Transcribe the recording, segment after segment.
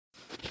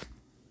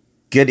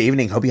Good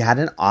evening. Hope you had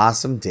an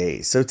awesome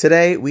day. So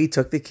today we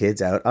took the kids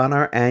out on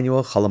our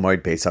annual Chol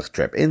Hamoed Pesach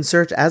trip in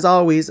search, as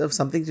always, of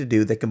something to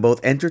do that can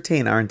both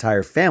entertain our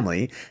entire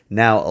family,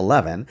 now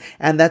 11,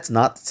 and that's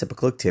not the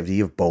typical activity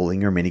of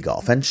bowling or mini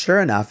golf. And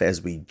sure enough,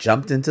 as we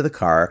jumped into the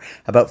car,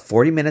 about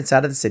 40 minutes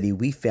out of the city,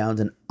 we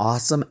found an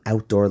awesome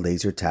outdoor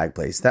laser tag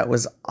place that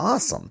was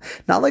awesome.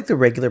 Not like the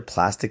regular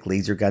plastic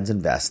laser guns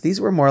and vests.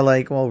 These were more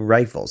like,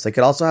 rifles. They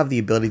could also have the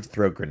ability to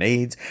throw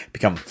grenades,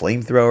 become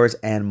flamethrowers,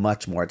 and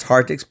much more. It's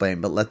hard to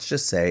explain, but let's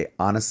just say,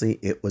 honestly,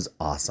 it was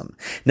awesome.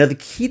 Now, the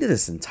key to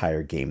this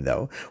entire game,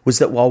 though, was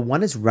that while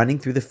one is running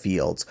through the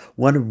fields,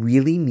 one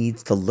really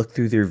needs to look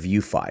through their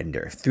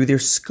viewfinder, through their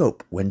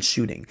scope when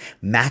shooting,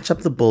 match up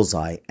the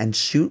bullseye, and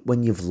shoot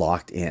when you've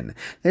locked in.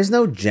 There's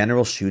no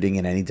general shooting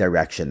in any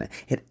direction.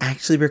 It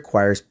actually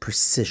requires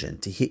precision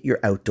to hit your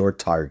outdoor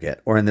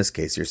target, or in this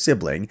case, your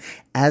sibling,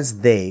 as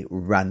they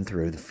run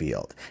through the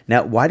field.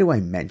 Now, why do I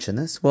mention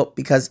this? Well,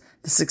 because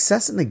the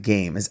success in the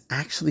game is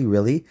actually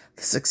really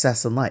the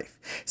success in life.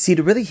 See,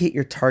 to really hit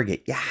your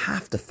target, you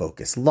have to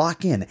focus,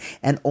 lock in,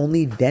 and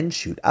only then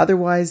shoot.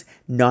 Otherwise,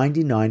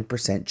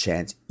 99%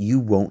 chance you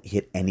won't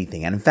hit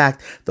anything. And in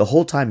fact, the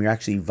whole time you're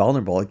actually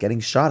vulnerable at getting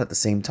shot at the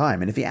same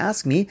time. And if you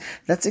ask me,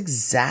 that's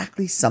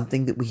exactly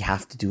something that we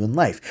have to do in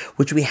life,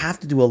 which we have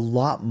to do a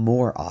lot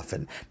more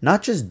often.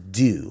 Not just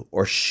do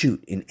or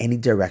shoot in any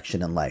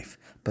direction in life,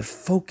 but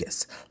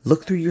focus,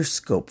 look through your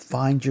scope,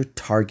 find your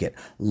target,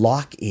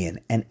 lock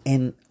in, and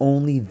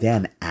only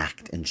then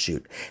act and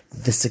shoot.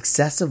 The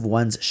success of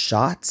one's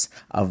shots,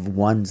 of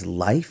one's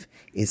life,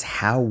 is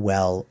how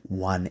well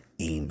one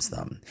aims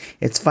them.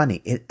 It's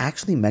funny, it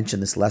actually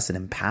mentioned this lesson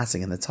in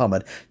passing in the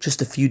Talmud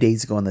just a few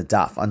days ago on the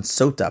Daf, on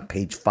Sota,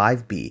 page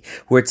 5b,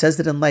 where it says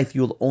that in life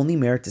you will only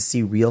merit to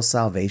see real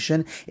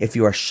salvation if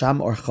you are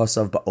sham or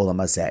chosav ba'olam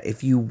hazeh,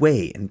 if you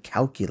weigh and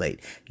calculate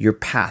your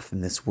path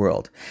in this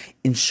world.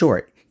 In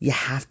short, you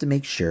have to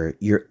make sure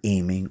you're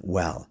aiming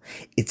well.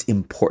 It's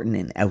important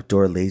in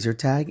outdoor laser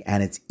tag,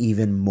 and it's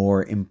even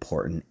more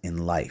important in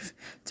life.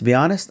 To be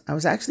honest, I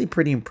was actually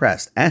pretty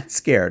impressed and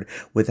scared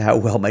with how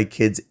well my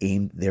kids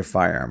aimed their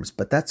firearms,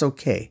 but that's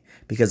okay,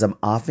 because I'm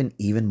often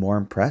even more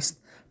impressed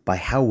by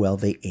how well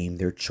they aim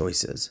their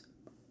choices.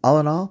 All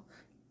in all,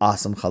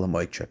 awesome Chol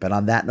Hamoed trip. And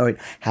on that note,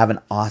 have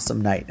an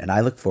awesome night, and I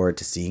look forward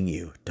to seeing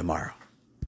you tomorrow.